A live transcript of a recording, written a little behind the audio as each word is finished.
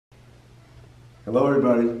Hello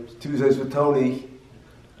everybody, it's Tuesdays with Tony,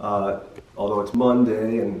 although it's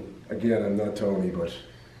Monday, and again, I'm not Tony, but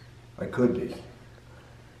I could be.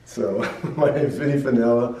 So, my name is Vinny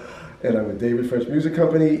Finella, and I'm with David French Music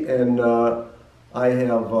Company, and I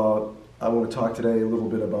want to talk today a little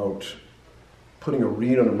bit about putting a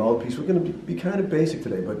reed on a mouthpiece. We're going to be kind of basic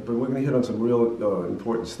today, but we're going to hit on some real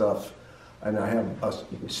important stuff, and I have a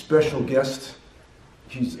special guest.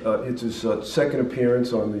 It's his second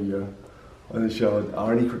appearance on the show,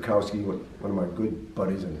 Arnie Krakowsky, one of my good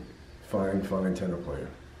buddies and fine tenor player.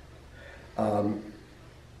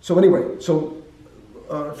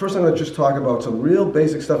 First I'm going to just talk about some real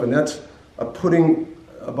basic stuff, and that's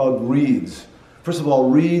about reeds. First of all,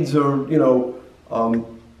 reeds are,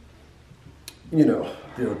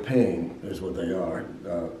 they're a pain, is what they are.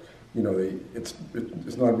 It's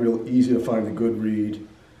not real easy to find a good reed,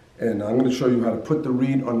 and I'm going to show you how to put the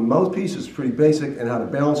reed on the mouthpiece. It's pretty basic, and how to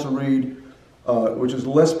balance a reed, which is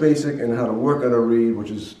less basic, and how to work on a reed,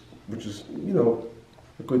 which is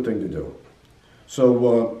a good thing to do.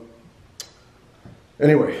 So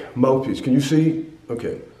anyway, mouthpiece. Can you see?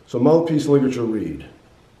 Okay. So mouthpiece, ligature, reed.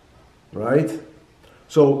 Right.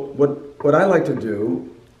 So what I like to do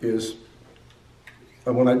is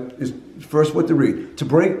first with the reed to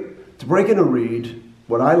break in a reed.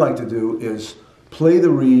 What I like to do is play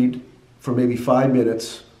the reed for maybe 5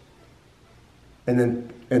 minutes, and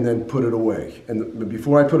then put it away. And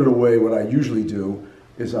before I put it away, what I usually do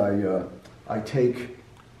is I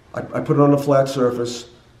put it on a flat surface,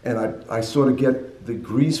 and I sort of get the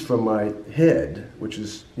grease from my head, which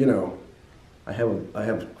is, I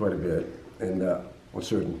have quite a bit, and on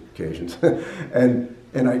certain occasions,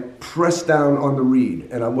 and I press down on the reed.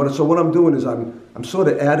 And what I'm doing is I'm sort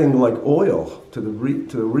of adding like oil to the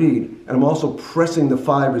reed, and I'm also pressing the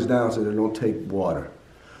fibers down so they don't take water.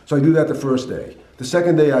 So I do that the first day. The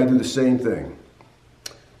second day I do the same thing.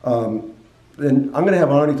 And I'm going to have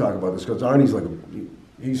Arnie talk about this, because Arnie's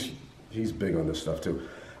he's big on this stuff too.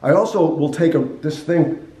 I also will take this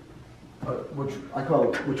thing, which I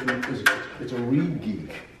call it's a reed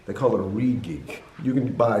geek. They call it a reed geek. You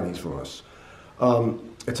can buy these from us.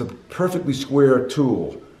 It's a perfectly square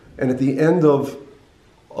tool, and at the end of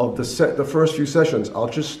the first few sessions, I'll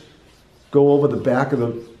just go over the back of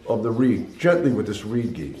the reed gently with this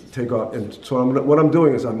reed geek. Take off, and so what I'm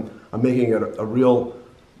doing is I'm making it a real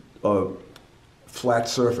flat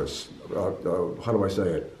surface. How do I say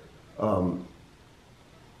it?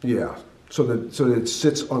 So that it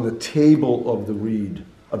sits on the table of the reed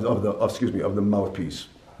of the mouthpiece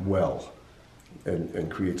well, and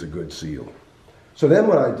creates a good seal. So then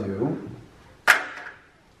what I do,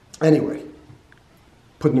 anyway,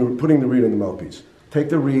 putting the reed on the mouthpiece. Take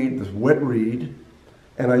the reed, this wet reed,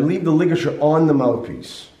 and I leave the ligature on the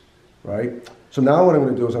mouthpiece, right? So now what I'm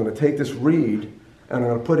going to do is I'm going to take this reed and I'm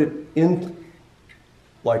going to put it in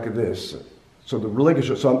like this. So the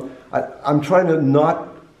ligature. So I'm trying to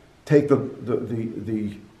not take the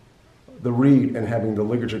reed and having the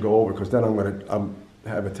ligature go over, because then I'm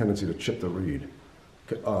have a tendency to chip the reed.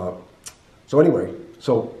 So anyway,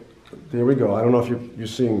 so there we go. I don't know if you're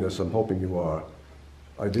seeing this. I'm hoping you are.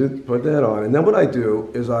 I did put that on, and then what I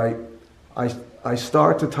do is I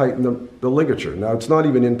start to tighten the ligature. Now it's not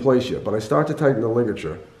even in place yet, but I start to tighten the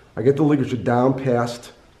ligature. I get the ligature down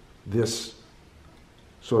past this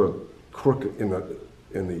sort of crook in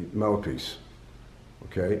the mouthpiece.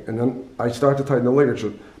 Okay, and then I start to tighten the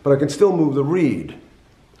ligature, but I can still move the reed.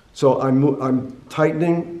 So I'm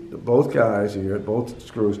tightening both guys here, both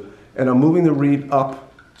screws, and I'm moving the reed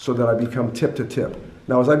up so that I become tip to tip.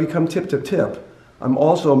 Now as I become tip to tip, I'm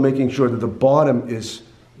also making sure that the bottom is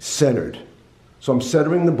centered. So I'm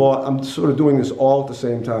centering the bottom. I'm sort of doing this all at the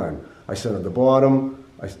same time. I center the bottom,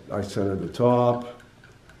 I center the top,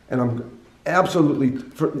 and I'm absolutely,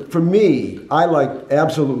 for me, I like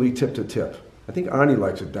absolutely tip to tip. I think Arnie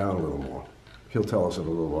likes it down a little more. He'll tell us in a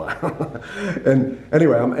little while. And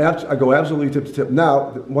anyway, I go absolutely tip to tip.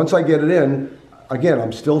 Now, once I get it in, again,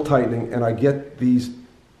 I'm still tightening, and I get these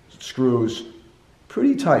screws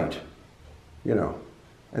pretty tight,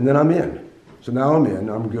 and then I'm in. So now I'm in,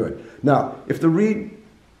 I'm good. Now, if the reed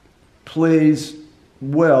plays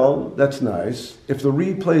well, that's nice. If the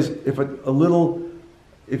reed plays, if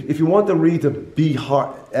you want the reed to be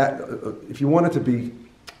hard, if you want it to be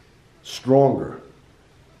stronger,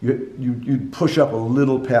 you push up a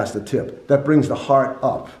little past the tip. That brings the heart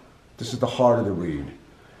up. This is the heart of the reed.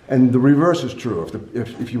 And the reverse is true. If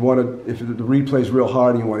the reed plays real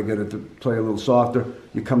hard and you want to get it to play a little softer,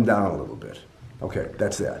 you come down a little bit. Okay,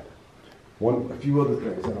 that's that. A few other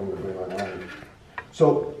things that I'm going to bring on.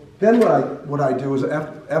 So Then what I do is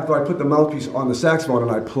after I put the mouthpiece on the saxophone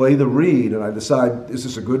and I play the reed and I decide, is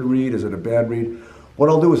this a good reed, is it a bad reed? What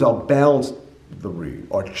I'll do is I'll balance the reed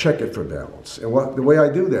or check it for balance. And the way I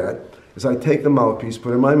do that is I take the mouthpiece,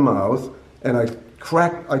 put it in my mouth, and I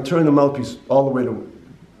turn the mouthpiece all the way to,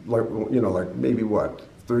 like maybe what,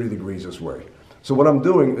 30 degrees this way. So what I'm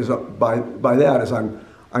doing is by that is I'm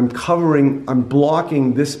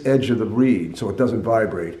blocking this edge of the reed so it doesn't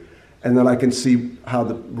vibrate. And then I can see how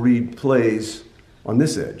the reed plays on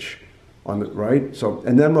this edge, right? So,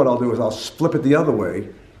 and then what I'll do is I'll flip it the other way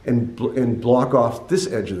and block off this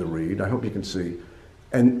edge of the reed. I hope you can see.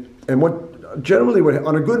 And generally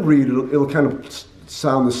on a good reed, it'll kind of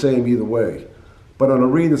sound the same either way. But on a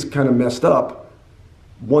reed that's kind of messed up,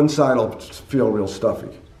 one side will feel real stuffy.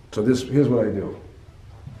 So here's what I do.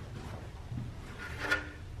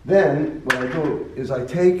 Then what I do is I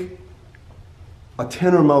take a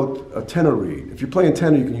tenor reed. If you're playing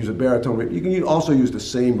tenor, you can use a baritone reed. You can also use the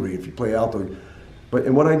same reed if you play alto.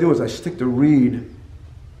 And what I do is I stick the reed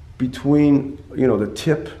between, the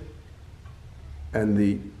tip and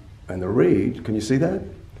the reed. Can you see that?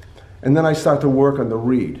 And then I start to work on the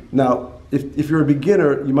reed. Now, if you're a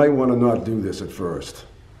beginner, you might want to not do this at first,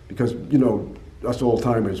 because us old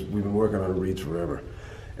timers, we've been working on reeds forever.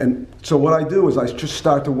 And so what I do is I just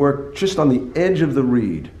start to work just on the edge of the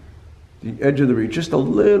reed. The edge of the reed, just a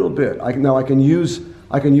little bit. Now I can use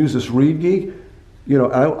this reed geek.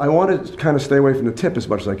 I want to kind of stay away from the tip as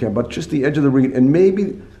much as I can, but just the edge of the reed and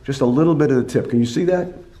maybe just a little bit of the tip. Can you see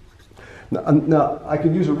that? Now I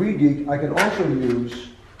can use a reed geek. I can also use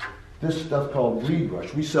this stuff called reed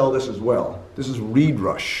rush. We sell this as well. This is reed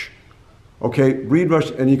rush. Okay, reed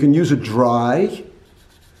rush, and you can use it dry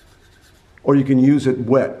or you can use it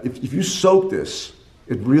wet. If you soak this,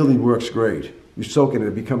 it really works great. You soak it and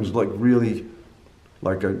it becomes really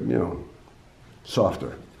like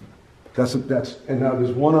softer. And now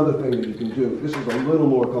there's one other thing that you can do. This is a little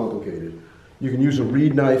more complicated. You can use a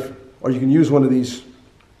reed knife, or you can use one of these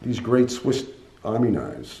great Swiss Army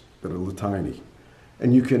knives that are tiny.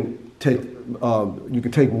 And you can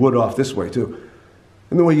take wood off this way too.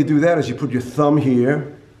 And the way you do that is you put your thumb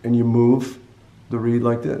here and you move the reed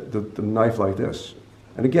like this, the knife like this.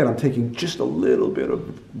 And again, I'm taking just a little bit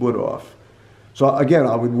of wood off. So again,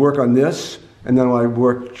 I would work on this, and then I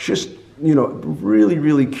work just, really,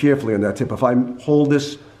 really carefully on that tip. If I hold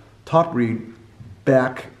this top reed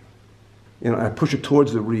back, I push it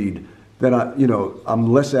towards the reed, then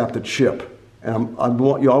I'm less apt to chip. And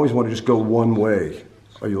you always want to just go one way,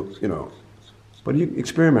 or but you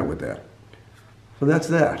experiment with that. So that's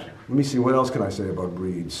that. Let me see, what else can I say about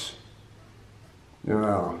reeds? You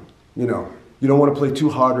don't want to play too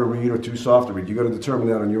hard a reed or too soft a reed. You got to determine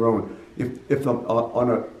that on your own. If on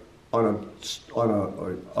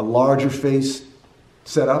a larger face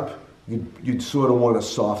setup, you'd sort of want a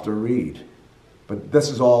softer reed. But this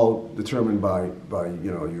is all determined by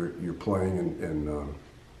your playing and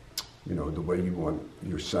the way you want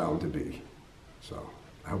your sound to be. So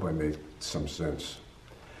I hope I made some sense.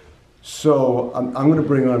 So I'm going to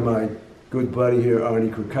bring on my good buddy here,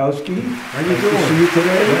 Arnie Krakowsky. How you doing? Nice to see you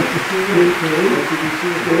today. Nice to see you today. Nice to see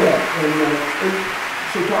you today. Yeah.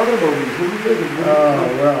 So talking about these, what do you think?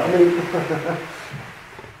 Well.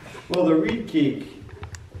 Well, the reed geek,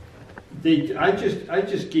 I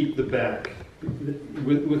just geek the back.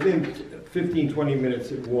 Within 15-20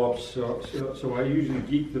 minutes it warps, so I usually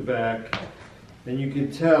geek the back, and you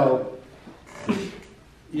can tell.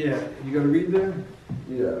 Yeah, you got a reed there?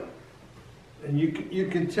 Yeah. And you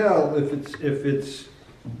can tell if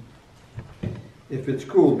it's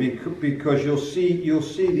cool because you'll see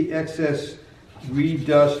the excess reed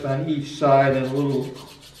dust on each side and a little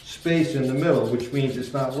space in the middle, which means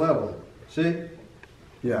it's not level. See?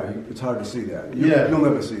 Yeah, it's hard to see that. Yeah. You'll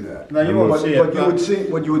never see that. No, you won't see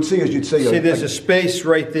it. What you would see is you'd say. See, there's a space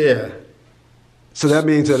right there. So that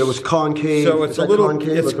means that it was concave. So it's a little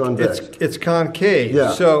concave or convex? It's concave.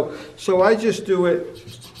 Yeah. So I just do it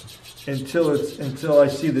until I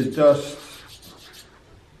see the dust.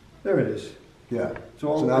 There it is. Yeah. It's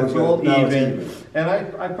all, So it's all now even. it's even. And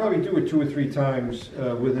I probably do it 2 or 3 times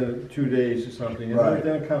within 2 days or something, and Right.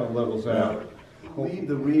 then it kind of levels out. Leave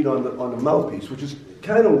the reed on the mouthpiece, which is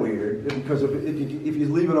kind of weird because if you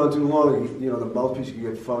leave it on too long, the mouthpiece can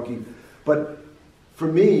get funky. But for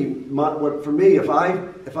me, if I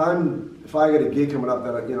get a gig coming up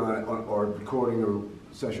that or a recording or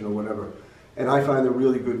session or whatever, and I find a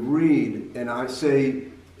really good reed, and I say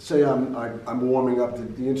I'm warming up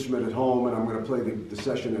the instrument at home and I'm going to play the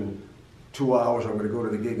session in 2 hours, I'm going to go to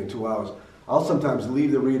the gig in 2 hours, I'll sometimes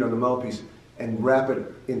leave the reed on the mouthpiece and wrap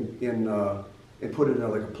it in and put it in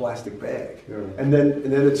like a plastic bag. Yeah. And then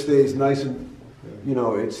it stays nice and, you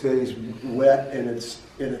know, it stays wet and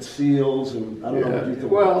it seals, and I don't know what you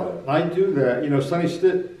think Well, about that. I do that. You know, Sonny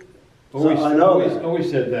Stitt always, I know that. always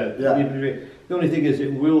said that. Yeah. The only thing is,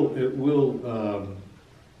 it will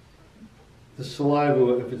the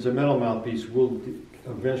saliva, if it's a metal mouthpiece, will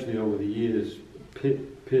eventually over the years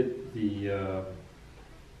pit the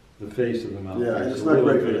face of the mouthpiece. Yeah, it's a not little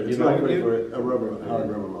great for bit, it. It's you know? not great for a hard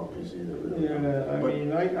rubber mouthpiece either. Really. Yeah, I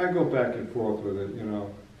mean, I go back and forth with it, you know.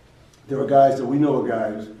 There were guys that we know,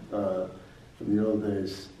 guys from the old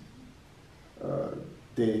days.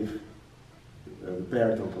 Dave, the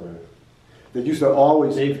baritone player, that used to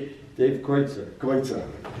always. Dave Kreutzer. Kreutzer,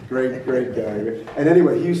 great guy. And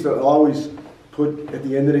anyway, he used to always put at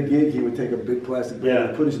the end of the gig, he would take a big plastic bag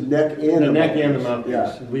and put his neck in the neck and the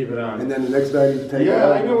mouthpiece, leave it on. And then the next night he'd take it Yeah,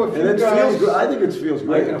 out. I know a few and it guys. feels good. I think it feels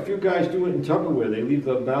great. A few guys do it in Tupperware. They leave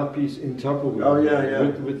the mouthpiece in Tupperware. Oh yeah.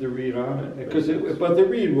 With the reed on it, but the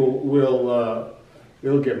reed will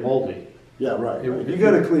it'll get moldy. Yeah, right. You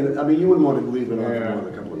got to clean it. I mean, you wouldn't want to leave it on for more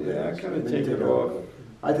than a couple of days. Yeah, I kind of take it off.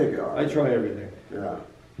 I take it off. I try everything. Yeah.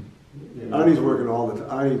 You know. Arnie's working all the time.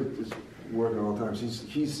 Arnie is working all the time.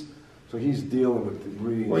 He's dealing with the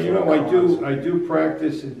reading. Well, you know, I do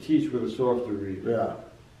practice and teach with a softer reed. Yeah.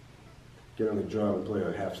 Get on the job and play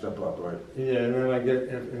a half step up, right? Yeah, and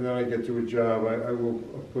then I get to a job. I will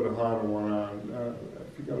put a harder one on.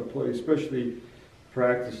 If you got to play, especially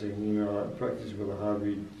practicing, you know, practicing with a hard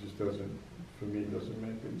reed just doesn't make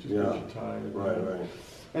it. Just gets you tired. Right.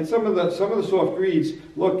 And some of the soft reeds,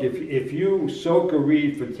 look, if you soak a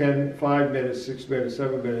reed for 5 minutes, 6 minutes,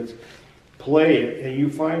 7 minutes, play it, and you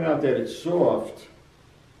find out that it's soft,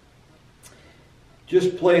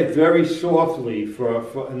 just play it very softly for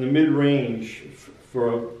in the mid-range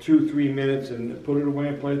for 2-3 minutes, and put it away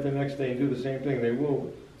and play it the next day and do the same thing. They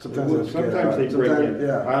will. Sometimes they break in.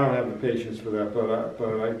 Yeah. I don't have the patience for that,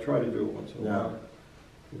 but I try to do it once in a while.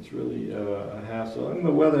 It's really a hassle, and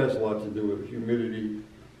the weather has a lot to do with it, humidity.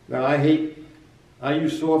 Now I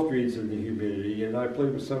use soft reeds in the humidity, and I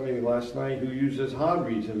played with somebody last night who uses hard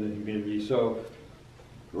reeds in the humidity. So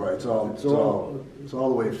right, it's all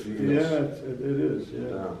the way it feels. Yeah, it is.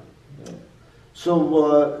 Yeah.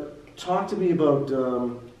 So talk to me about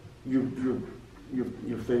your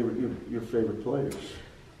favorite players,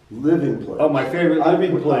 living players. Oh, my favorite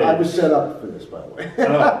living players. I was set up for this, by the way.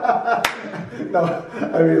 Oh. No,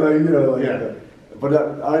 I mean, like, you know, like. Yeah. But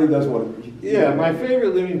Arnie does want to. Yeah, my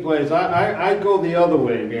favorite living players. I go the other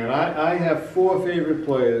way, man. I have 4 favorite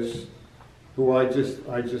players who I just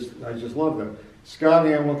love them. Scott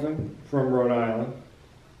Hamilton from Rhode Island.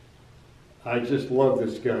 I just love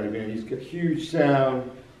this guy, man. He's got huge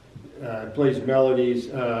sound. Plays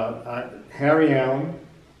melodies. Harry Allen,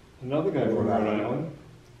 another guy from Rhode Island,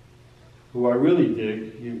 who I really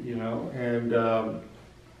dig. You know, and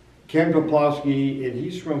Ken Krakowsky, and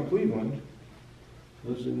he's from Cleveland.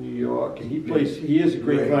 Lives in New York, and he is a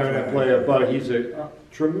great clarinet player, but he's a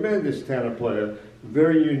tremendous tenor player,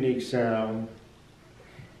 very unique sound.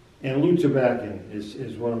 And Lou Tabakin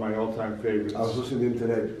is one of my all-time favorites. I was listening to him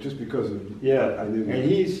today just because of I knew and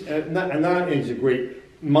he's he's a great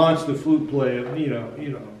monster flute player, you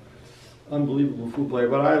know, unbelievable flute player.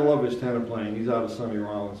 But I love his tenor playing. He's out of Sonny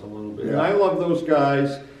Rollins a little bit, and I love those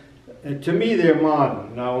guys. And to me, they're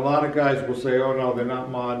modern. Now, a lot of guys will say, "Oh no, they're not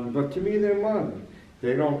modern," but to me, they're modern.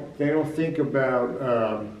 They don't think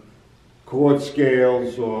about chord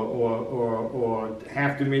scales or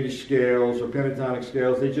half diminished scales or pentatonic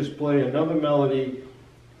scales. They just play another melody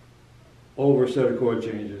over a set of chord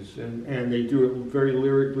changes, and they do it very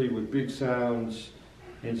lyrically with big sounds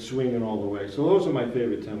and swinging all the way. So those are my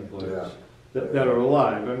favorite tenor players that are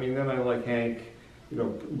alive. I mean, then I like Hank, you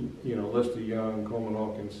know, Lester Young, Coleman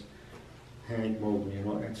Hawkins. Hank Mobley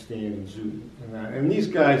and Stan and Zoot and that. And these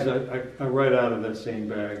guys are right out of that same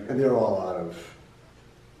bag. And they're all out of,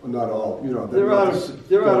 not all, you know, they're all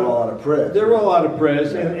out of press. They're all out of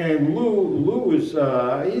press. And Lou is,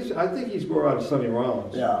 I think he's more out of Sonny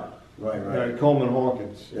Rollins. Yeah, right. Coleman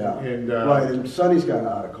Hawkins. Yeah. And, right, and Sonny's got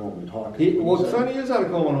out of Coleman Hawkins. Sonny is out of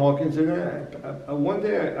Coleman Hawkins. And one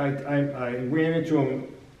day I ran into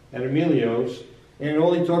him at Emilio's, and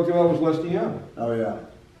all he talked about was Lester Young. Oh, yeah.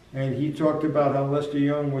 And he talked about how Lester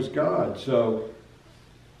Young was God. So,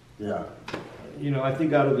 you know, I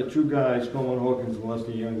think out of the 2 guys, Coleman Hawkins and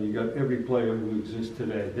Lester Young, you got every player who exists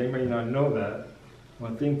today. They may not know that or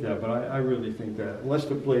think that, but I really think that.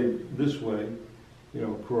 Lester played this way, you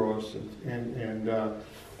know, cross,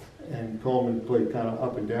 and Coleman played kind of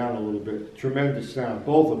up and down a little bit. Tremendous sound,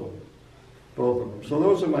 both of them. So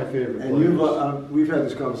those are my favorite players. And we've had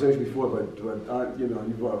this conversation before, but you know,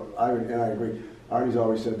 and I agree. Arnie's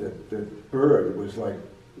always said that Bird was like,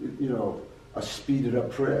 you know, a speeded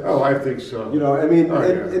up Prince. Oh, I think so. You know, I mean, Oh,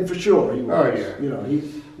 and for sure he was. Oh, yeah. You know,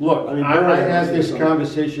 he. Look, I mean, I had Bird this has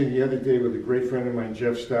conversation the other day with a great friend of mine,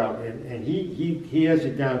 Jeff Stout, and he has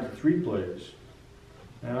it down to 3 players.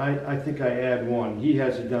 And I think I add one. He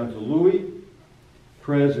has it down to Louis,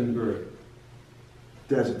 Prez, and Bird.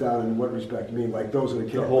 Does it down in what respect? You mean like those are the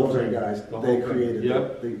kids, whole those are thing. the guys, The they whole thing. created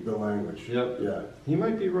Yep. the language. Yep. Yeah, He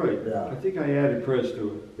might be right. Yeah. I think I added Prez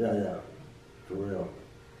to it. yeah, for real.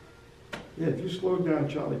 Yeah, if you slowed down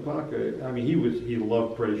Charlie Parker, I mean, he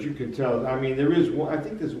loved Prez. You could tell. I mean, there is one. I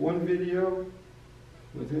think there's one video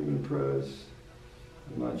with him and Prez.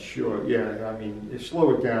 I'm not sure. Yeah, I mean,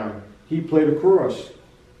 slow it down. He played across.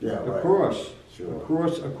 Yeah, right. Across. Sure.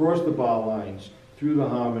 Across the bar lines, through the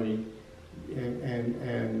harmony,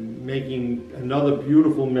 and making another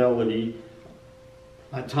beautiful melody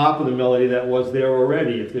on top of the melody that was there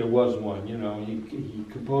already, if there was one. You know, he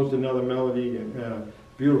composed another melody, and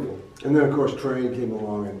beautiful. And then of course Train came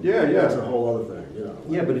along, and Yeah. that's a whole other thing. You know.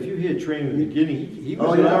 Yeah, but if you hear Train in the beginning, he was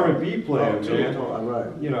Oh, an yeah. R&B player, man. Right.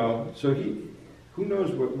 You know, so who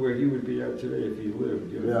knows where he would be at today if he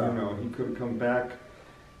lived? You Yeah. know, he could have come back.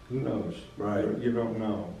 Who knows? Right. You don't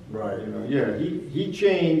know. Right. You know, yeah, he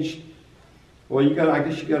changed. Well, I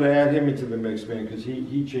guess you got to add him into the mix, man, because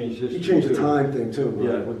he changed history. He changed the too. time thing too. Right?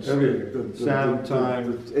 Yeah, Which everything. Sound,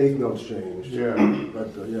 time. The 8 notes changed. Yeah.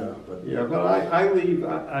 But But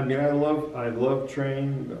I mean, I love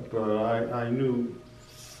Train, but I knew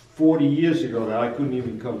 40 years ago that I couldn't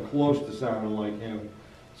even come close to sounding like him,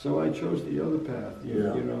 so I chose the other path.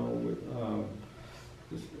 You know, with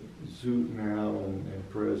Zoot and Al and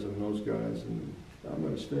Prez and those guys, and I'm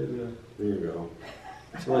going to stay there. There you go.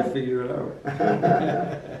 Until I figure it out.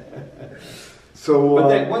 So,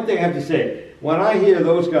 But one thing I have to say, when I hear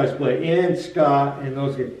those guys play, and Scott and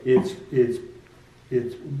those guys,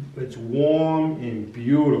 it's warm and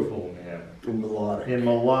beautiful, man. and melodic. And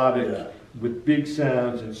melodic, Yeah. with big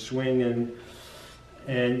sounds and swinging.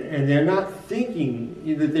 And they're not thinking,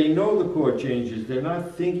 either they know the chord changes, they're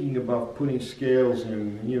not thinking about putting scales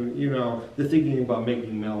in, you know, they're thinking about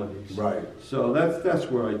making melodies. Right. So that's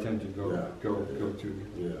where I tend to go Yeah. go to.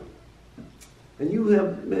 Yeah. And you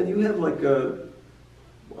have like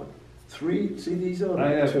what, 3 CDs out? I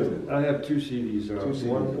have 2. I have 2 CDs out. 2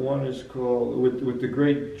 CDs. One is called with the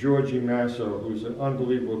great Georgie Masso, who's an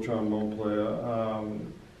unbelievable trombone player.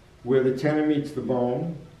 Where the Tenor Meets the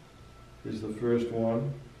Bone is the first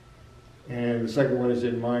one, and the second one is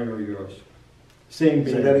It Mine or Yours. Same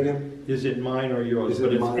band. Say that again. Is It Mine or Yours? Is It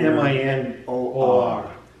But it's Mine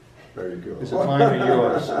MINOR. Very good. Is it mine or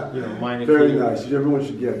yours? You know, mine. Very nice. Everyone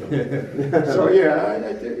should get them. So yeah,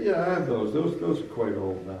 I have those. Those are quite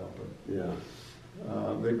old now, but Yeah.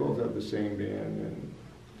 they both have the same band. And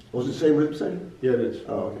Was it the same rhythm section? yeah, it is.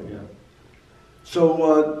 Oh, okay. Yeah.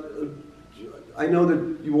 So, I know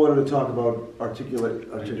that you wanted to talk about articulation.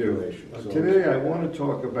 So Today I want to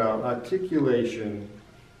talk about articulation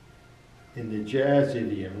in the jazz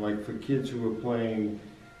idiom, like for kids who are playing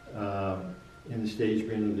in the stage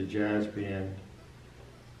band or the jazz band,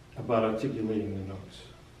 about articulating the notes.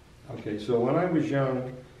 Okay, so when I was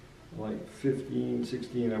young, like 15,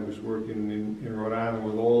 16, I was working in Rhode Island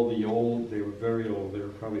with all the old, they were very old, they were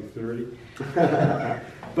probably 30.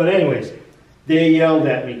 But anyways, they yelled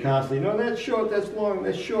at me constantly, no, that's short, that's long,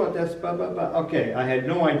 that's short, that's blah, blah, blah. Okay, I had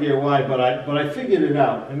no idea why, but I figured it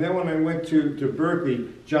out. And then when I went to Berkeley,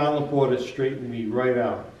 John LaPorta straightened me right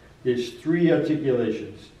out. There's 3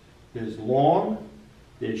 articulations. There's long,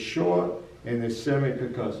 there's short, and there's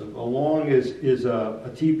semi-percussive. A long is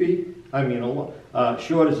a teepee. I mean,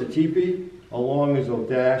 short is a teepee. A long is a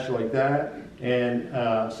dash like that. And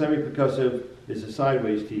semi-percussive is a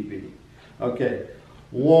sideways teepee. Okay,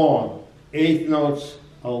 long. 8th notes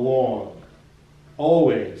are long.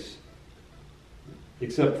 Always.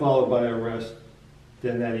 Except followed by a rest,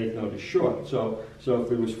 then that 8th note is short. So if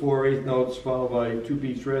there was 4 8th notes followed by 2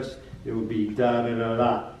 beats rest, it would be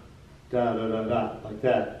da-da-da-da. Da-da-da-da, like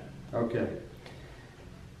that. Okay.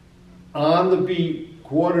 On the beat,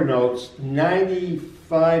 quarter notes, 95%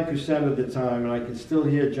 of the time, and I can still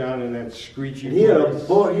hear John in that screechy he had a voice.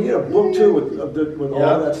 book. He had a book too with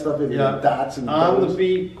all that stuff in Yeah. dots and On the dots.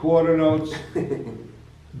 beat, quarter notes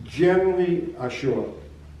generally are short,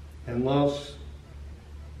 unless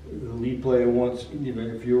the lead player wants, you know,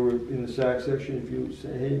 if you're in the sax section, if you say,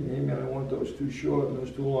 hey man, I want those too short and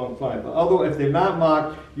those too long, fine. But although if they're not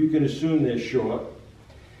marked, you can assume they're short.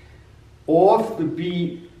 Off the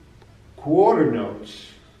beat, quarter notes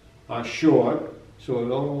are short, so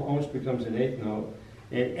it almost becomes an 8th note.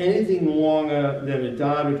 And anything longer than a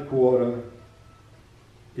dotted quarter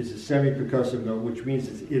is a semi-percussive note, which means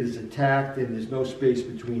it is attacked and there's no space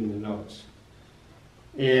between the notes.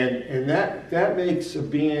 And that makes a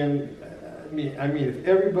band, I mean, if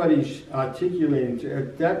everybody's articulating,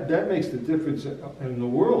 that makes the difference in the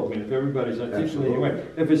world. I mean, if everybody's articulating, right?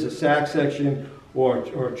 If it's a sax section or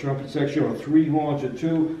a trumpet section or 3 horns or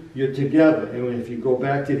 2, you're together. And if you go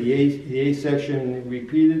back to the A section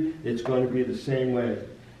repeated, it's going to be the same way.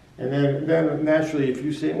 And then naturally, if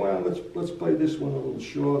you say, well, let's play this one a little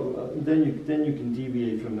short, then you can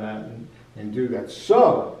deviate from that and do that.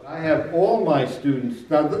 So I have all my students.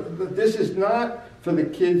 Now, this is not for the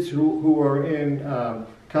kids who are in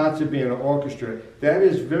concert band or orchestra. That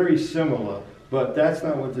is very similar, but that's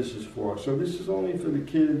not what this is for. So this is only for the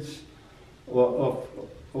kids or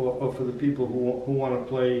for the people who want to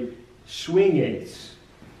play swing eighths.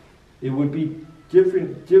 It would be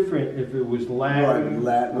different if it was Latin,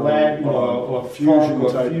 Latin or fusion or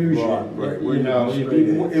fusion. Right. You know,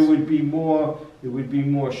 it would be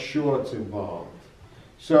more shorts involved.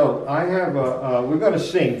 So I have we're going to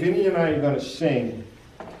sing. Vinny and I are going to sing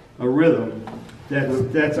a rhythm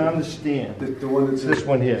that's on the stand. The one that says this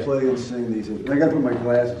one here. Play and sing these. I got to put my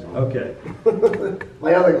glasses on. Okay.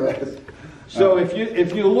 My other glasses. So if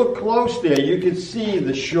you look close there, you can see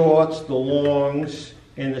the shorts, the longs,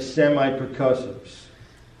 and the semi-percussives.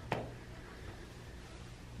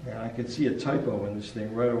 Yeah, I can see a typo in this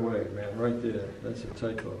thing right away, man, right there. That's a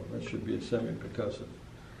typo. That should be a semi-percussive.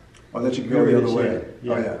 Oh, that should go the other way.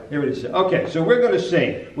 Yeah. Oh, yeah. Here it is. Okay, so we're going to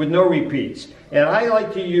sing with no repeats. And I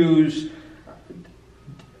like to use,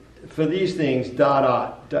 for these things,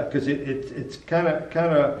 dot, because it's kind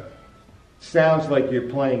of sounds like you're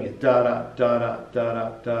playing it. Dot.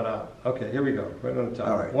 Okay, here we go. Right on the top.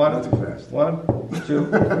 All right. One, not too fast. 1, 2,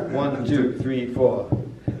 1, 2, 3, 4.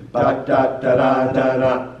 Dot da da da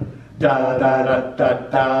da da da da da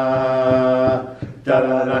da. Da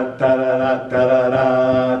da da da da da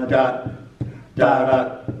da da da da da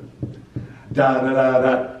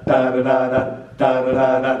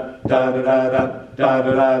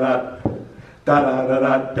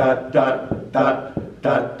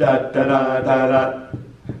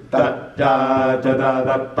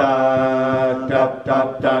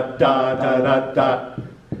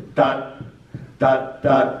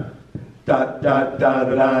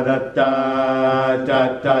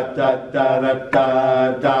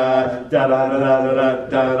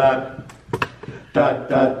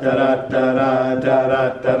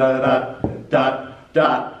da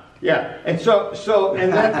da Yeah, and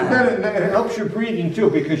that helps your breathing too,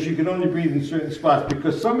 because you can only breathe in certain spots.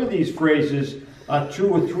 Because some of these phrases are 2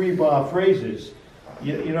 or 3 bar phrases.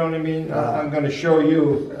 You know what I mean? I'm going to show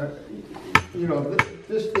you. You know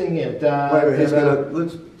this thing here. Wait, he's gonna.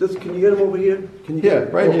 Can you get him over here? Can you? Yeah,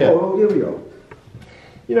 right here. Oh, here we go.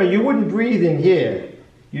 You know, you wouldn't breathe in here.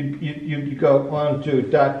 You go 1, 2,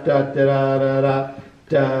 da da da da da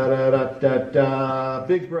da da da da.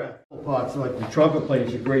 Big breath. Parts like the trumpet player.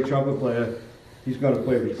 He's a great trumpet player. He's going to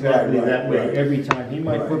play it exactly that way every time. He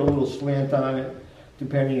might put a little slant on it,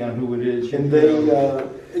 depending on who it is. And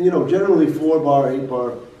and you know, generally 4-bar,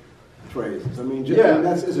 8-bar phrases. I mean,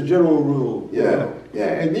 that's a general rule. Yeah,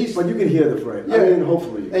 and these. But you can hear the phrase. Yeah, I mean,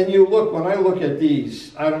 hopefully. And you look, when I look at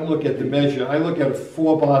these, I don't look at the measure. I look at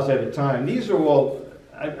 4 bars at a time. These are all.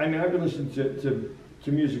 I mean, I've been listening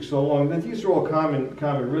to music so long that these are all common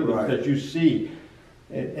rhythms that you see,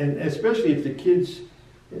 and especially if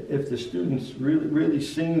the students really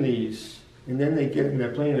sing these, and then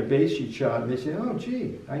they're playing a bass sheet shot, and they say, oh,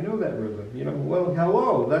 gee, I know that rhythm. You know, well,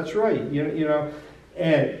 hello, that's right. You know,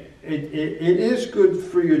 and. It is good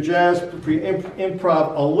for your jazz, for your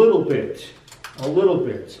improv a little bit,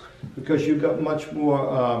 because you've got much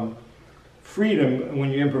more freedom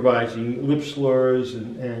when you're improvising, lip slurs,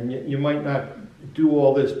 and you might not do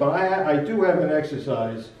all this. But I do have an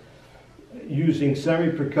exercise using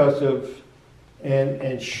semi-percussive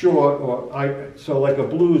and short, so like a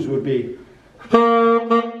blues would be.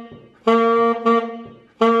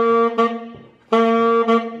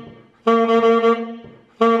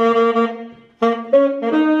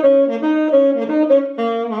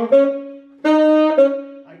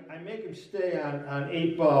 On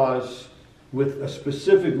 8 bars with a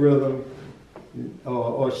specific rhythm,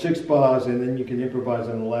 or 6 bars, and then you can improvise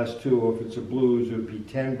on the last 2, or if it's a blues, it would be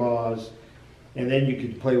 10 bars, and then you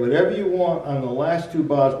can play whatever you want on the last 2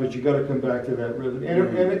 bars, but you got to come back to that rhythm.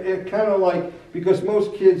 And it kind of like, because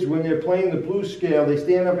most kids, when they're playing the blues scale, they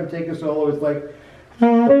stand up and take a solo, it's like,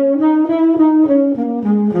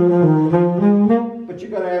 but you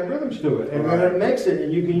got to add rhythms to it, and then it makes it,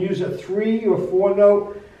 and you can use a 3 or 4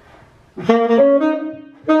 note.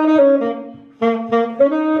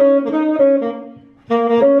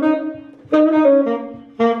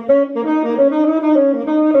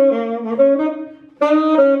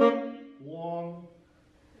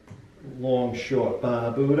 long, short.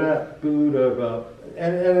 Ba, boo, da, boo, da, ba.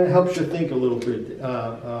 And it helps you think a little bit.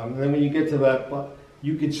 And then when you get to that,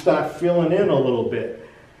 you can start filling in a little bit.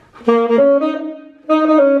 You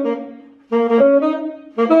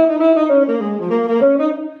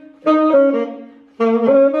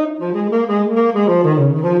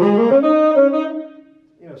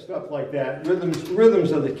know, stuff like that.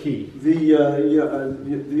 Rhythms are the key.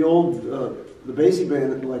 The old the basic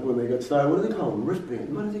band, like when they got started, what do they call them? Riff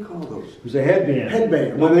band. What do they call those? It was a headband.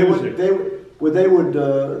 Headband. No music.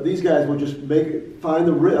 These guys would just find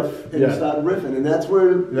the riff and start riffing, and that's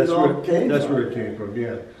where it all came from. That's where it came from,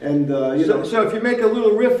 yeah. And so if you make a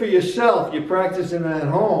little riff for yourself, you're practicing at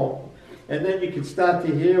home, and then you can start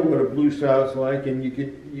to hear what a blues sounds like, and you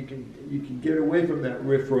can get away from that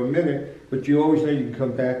riff for a minute, but you always know you can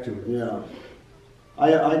come back to it. Yeah.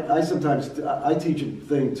 I sometimes teach a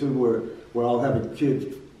thing too where I'll have a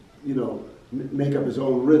kid, make up his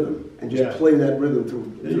own rhythm and just play that rhythm through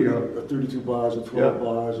 32 bars or 12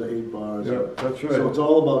 bars or 8 bars. Yeah, that's right. So it's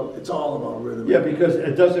all about rhythm. Yeah, because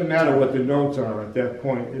it doesn't matter what the notes are at that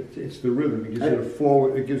point. It's the rhythm. It gives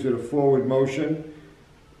it a forward motion,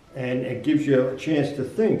 and it gives you a chance to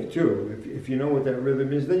think too. If you know what that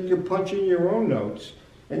rhythm is, then you can punch in your own notes,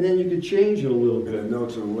 and then you can change it a little bit. And the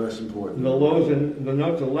notes are less important. The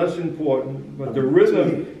notes are less important, but the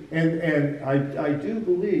rhythm, and I do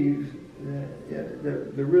believe that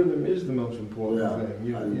the rhythm is the most important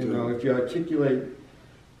thing. If you articulate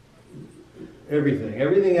everything,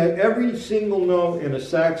 every single note in a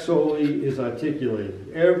sax solo is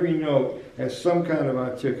articulated. Every note has some kind of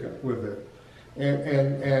articulate with it,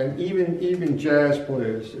 and even jazz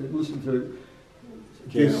players listen to.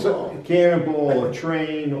 Cannonball or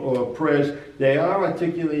Train or Prez, they are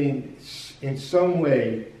articulating in some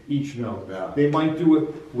way each note. Yeah. They might do it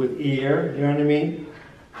with ear, you know what I mean?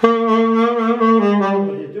 You're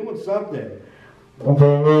doing something.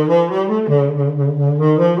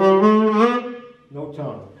 No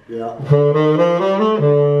tongue. Yeah.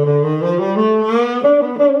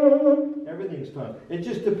 Everything's tongue. It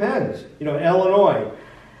just depends. Illinois.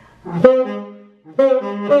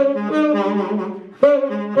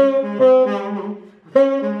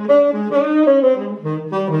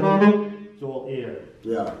 It's all air.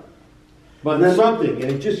 Yeah. But it's something,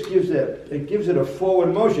 and it just gives it a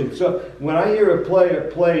forward motion. So when I hear a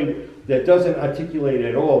player play that doesn't articulate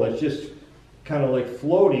at all, it's just kind of like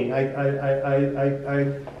floating. No,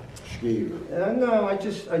 I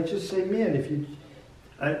just say, man,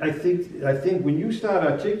 I think when you start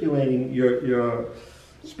articulating your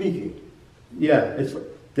speaking. Yeah, it's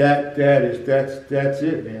that's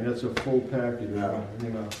it, man. That's a full package. Yeah.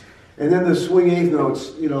 And then the swing eighth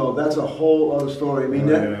notes, that's a whole other story. I mean,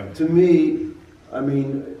 to me, I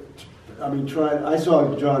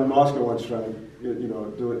saw John Moscow once trying to,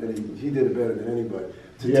 do it, and he did it better than anybody.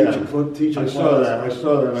 Teach a class. I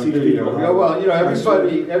saw that on video.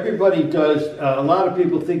 Everybody does. A lot of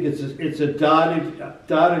people think it's a dotted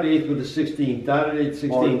eighth with a 16th, dotted eighth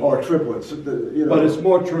 16th, or triplets. But it's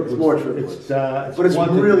more triplets. It's more triplets. But it's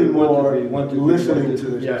really more listening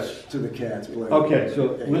to the cats play. Okay,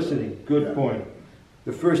 so listening. Good point.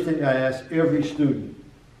 The first thing I ask every student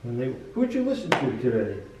who'd you listen to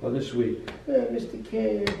today or this week? Mr.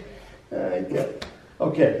 K.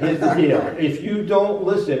 Okay, here's the deal. If you don't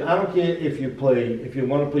listen, I don't care if you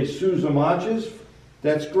want to play Sousa marches,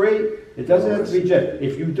 that's great. It doesn't have to be jazz.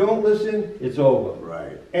 If you don't listen, it's over.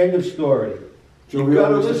 Right. End of story. You've got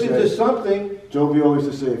to listen to something. Joe always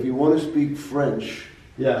used to say, if you want to speak French,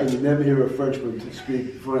 and you never hear a Frenchman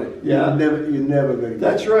speak French, you're never going to get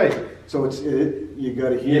That's right. So you got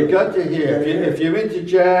to hear. You got to hear. If you're into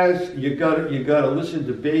jazz, you got to listen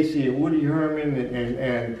to Basie and Woody Herman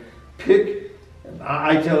and pick.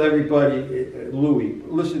 I tell everybody, Louis,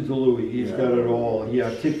 listen to Louis. He's got it all. He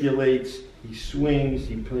articulates, he swings,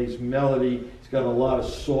 he plays melody. He's got a lot of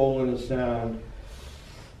soul in the sound.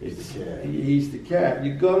 He's the cat.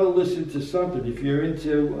 You got to listen to something. If you're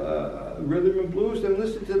into rhythm and blues, then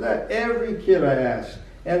listen to that. Every kid I ask,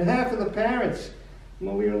 and half of the parents,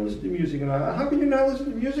 well, we don't listen to music in our house. How can you not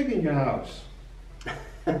listen to music in your house?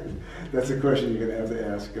 That's a question you're going to have to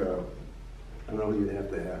ask. I don't know who you'd have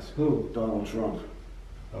to ask. Who? Donald Trump.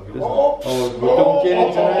 Don't get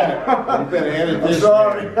into that. You better edit this. I'm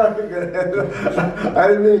sorry. I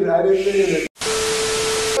didn't mean it.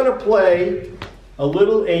 I'm going to play a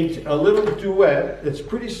little duet. It's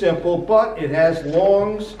pretty simple, but it has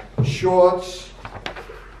longs, shorts,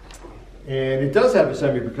 and it does have a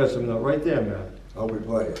semi-percussive note right there, man. I hope we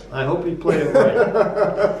play it. I hope you play it right.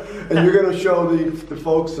 And you're going to show the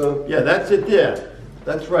folks. Yeah, that's it there.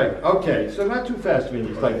 That's right. Okay, so not too fast, Vinny.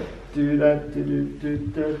 It's like do that,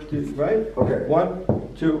 do, right? Okay.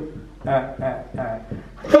 1, 2,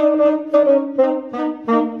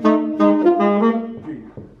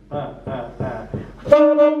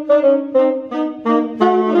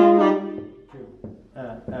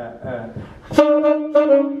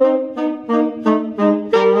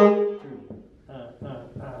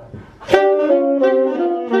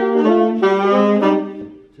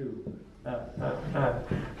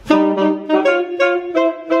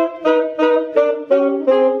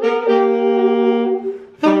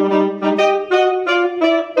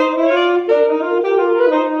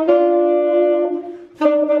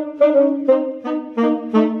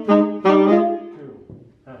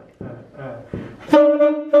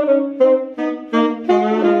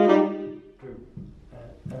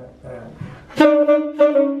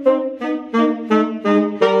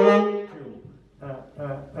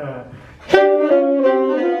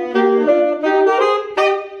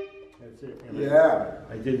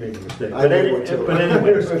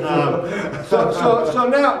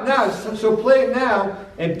 So play it now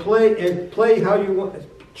and play how you want.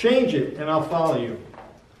 Change it, and I'll follow you.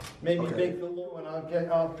 Maybe make the low, and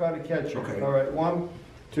I'll try to catch you. Okay. All right. 1,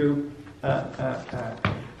 2.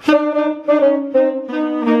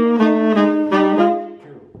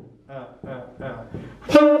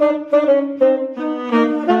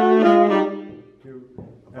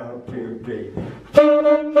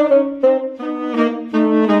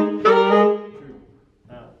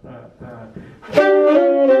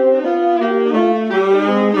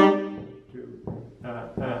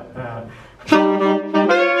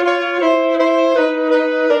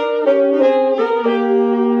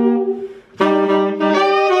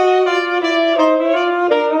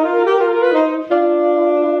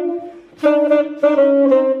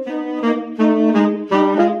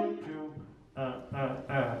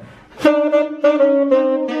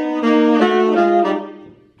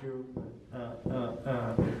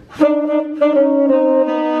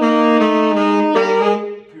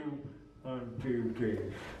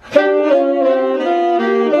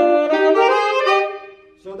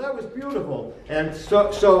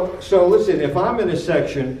 So listen, if I'm in a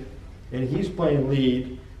section and he's playing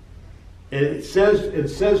lead, and it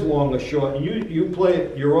says long or short, and you play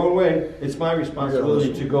it your own way, it's my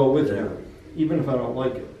responsibility to go with you, even if I don't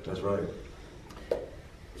like it. That's right.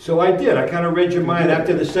 So I did. I kind of read your mind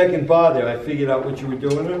after the second bar there. I figured out what you were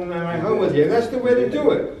doing, and I hung with you. That's the way to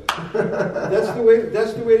do it. That's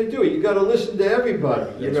the way to do it. You got to listen to everybody.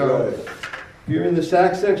 You know. Right. If you're in the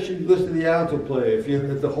sax section, listen to the alto player.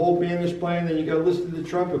 If the whole band is playing, then you got to listen to the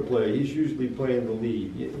trumpet player. He's usually playing the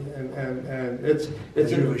lead, and it's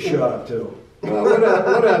usually sharp too. Well,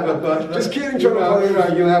 whatever. But just kidding, you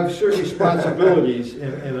have certain responsibilities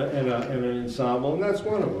in an ensemble, and that's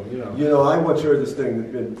one of them. You know, I once heard this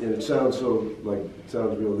thing, and it sounds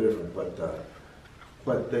real different,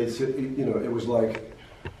 but they said, it was like,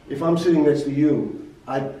 if I'm sitting next to you,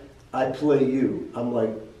 I play you. I'm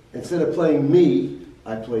like, instead of playing me,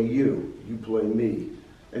 I play you. You play me.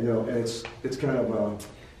 And it's kind of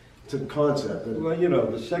it's a concept. Well,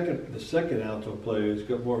 the second alto player has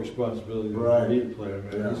got more responsibility than the lead player.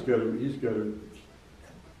 Man. Yeah. He's got to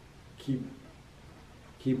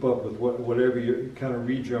keep up with whatever you kind of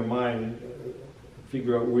read your mind,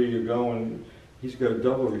 figure out where you're going. He's got a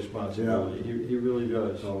double responsibility. Yeah. He really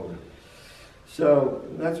does. Totally. So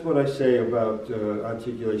that's what I say about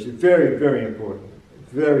articulation. Very, very important.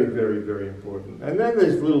 Very, very, very important. And then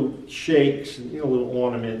there's little shakes, little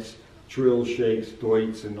ornaments, trill shakes,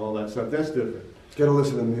 doits, and all that stuff. That's different. Gotta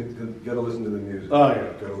listen to the music. Oh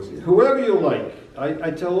yeah. Whoever you like.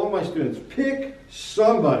 I tell all my students, pick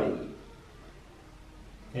somebody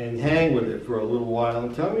and hang with it for a little while,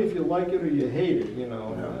 and tell me if you like it or you hate it.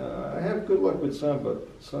 I have good luck with some, but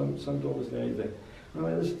some don't listen to anything. Well,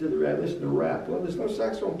 I listen to rap. Well, there's no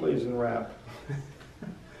saxophone players in rap.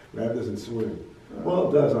 Rap doesn't swing. Well,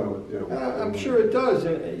 it does. I'm sure it does.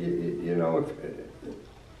 If,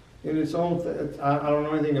 in its own, I don't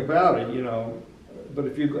know anything about it. But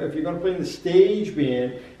if you're going to play in the stage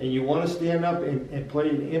band and you want to stand up and play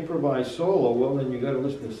an improvised solo, well, then you got to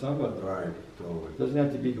listen to somebody. Right. Totally. It doesn't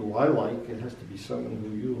have to be who I like. It has to be someone who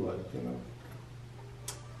you like.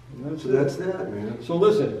 And that's that, man. So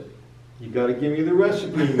listen. You got to give me the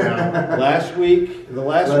recipe now. Last week, the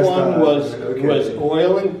last one was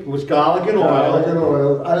garlic and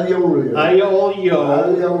oil. Aglio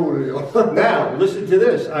olio. Now, listen to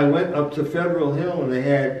this. I went up to Federal Hill and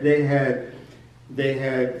they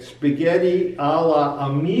had spaghetti alla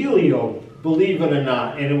Emilio, believe it or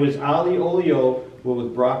not, and it was aglio olio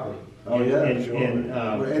with broccoli. Oh, and, yeah, and, sure. and,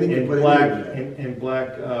 Well, anything and put it black, in there. and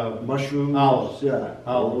black, Mushrooms. Olives. Yeah.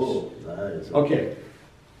 Olives. Oh, nice. okay.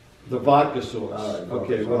 The vodka sauce. All right,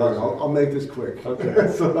 Okay, all what right, else? I'll make this quick. Okay.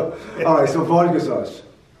 So, all right, so vodka sauce,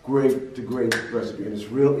 great recipe, and it's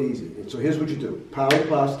real easy. And so here's what you do: pound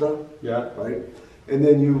pasta, Yeah. right? And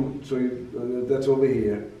then that's over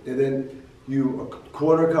here, and then a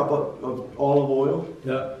quarter cup of olive oil.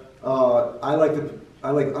 Yeah.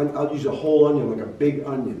 I'll use a whole onion, like a big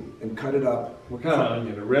onion, and cut it up. What kind of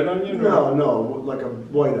onion? A red onion? No, like a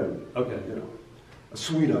white onion. Okay. You know, a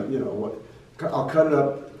sweet onion. You know what? I'll cut it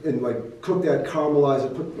up and like cook that, caramelize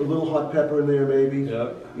it, put a little hot pepper in there, maybe.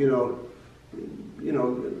 Yeah.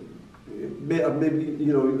 Maybe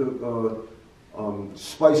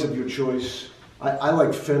spice of your choice. I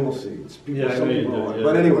like fennel seeds. Some people don't like. Yeah,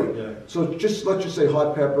 But anyway, yeah. so just let's just say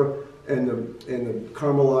hot pepper and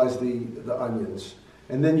caramelize the onions,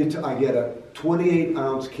 and then I get a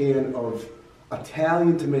 28-ounce can of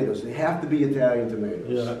Italian tomatoes. They have to be Italian tomatoes.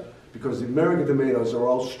 Yeah. Because the American tomatoes are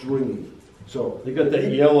all stringy. So They got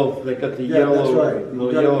that yellow. They got the yellow. that's right.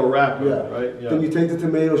 Little yellow wrapper. Yeah. Right. Yeah. Then you take the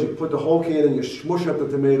tomatoes, you put the whole can in, you smush up the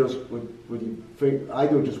tomatoes with your finger. I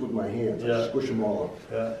do it just with my hands. Yeah. I squish them all up.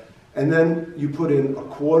 Yeah. And then you put in a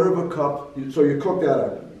quarter of a cup. So you cook that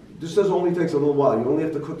up. This only takes a little while. You only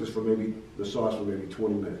have to cook this for maybe the sauce for maybe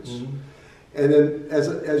 20 minutes. Mm-hmm. And then as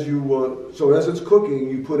it's cooking,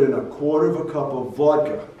 you put in a quarter of a cup of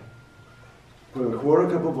vodka. Put in a quarter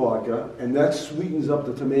cup of vodka, and that sweetens up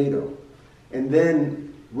the tomato. And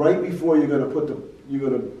then right before you're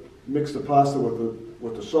gonna mix the pasta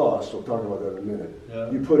with the sauce. We'll talk about that in a minute.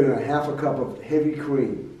 Yeah. You put in a half a cup of heavy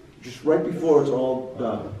cream, just right before it's all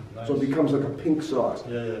done. Nice. So it becomes like a pink sauce.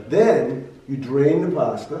 Yeah, yeah. Then you drain the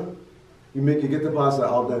pasta. You get the pasta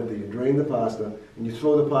al dente. You drain the pasta, and you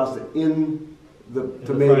throw the pasta in the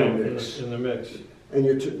tomato mix. In the mix. And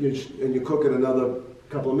you cook it another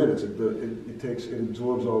couple of minutes. It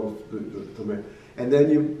absorbs all the tomato, and then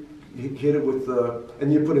you hit it with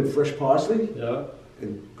and you put in fresh parsley. Yeah.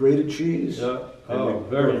 And grated cheese. Yeah. Oh,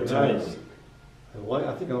 very nice.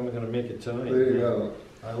 I think I'm going to make it tonight. There you go.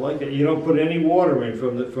 I like it. You don't put any water in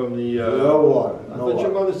from the. No water. I thought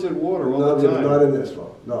your mother said water all the time. Not in this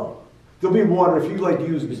one. No. There'll be water if you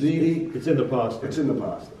use ziti. It's in the pasta. It's in the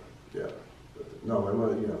pasta. Yeah. No, I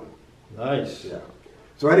want Nice. Yeah.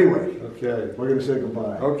 So anyway. Okay. We're gonna say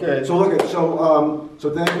goodbye. Okay. So look at so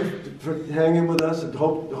thank you for hanging with us. And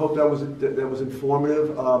hope that was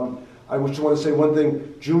informative. I just want to say one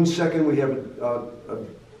thing. June 2nd we have a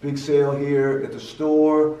big sale here at the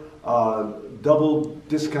store. Double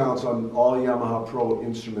discounts on all Yamaha Pro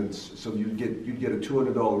instruments, so you'd get a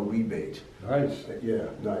 $200 rebate. Nice. Yeah,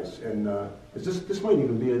 nice. And this might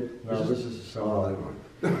even be No, this is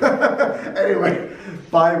Anyway,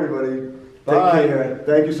 bye everybody. Bye. Take care.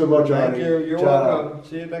 Thank you so much, Arnie. Thank you. You're Ciao. welcome.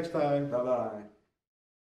 See you next time. Bye bye.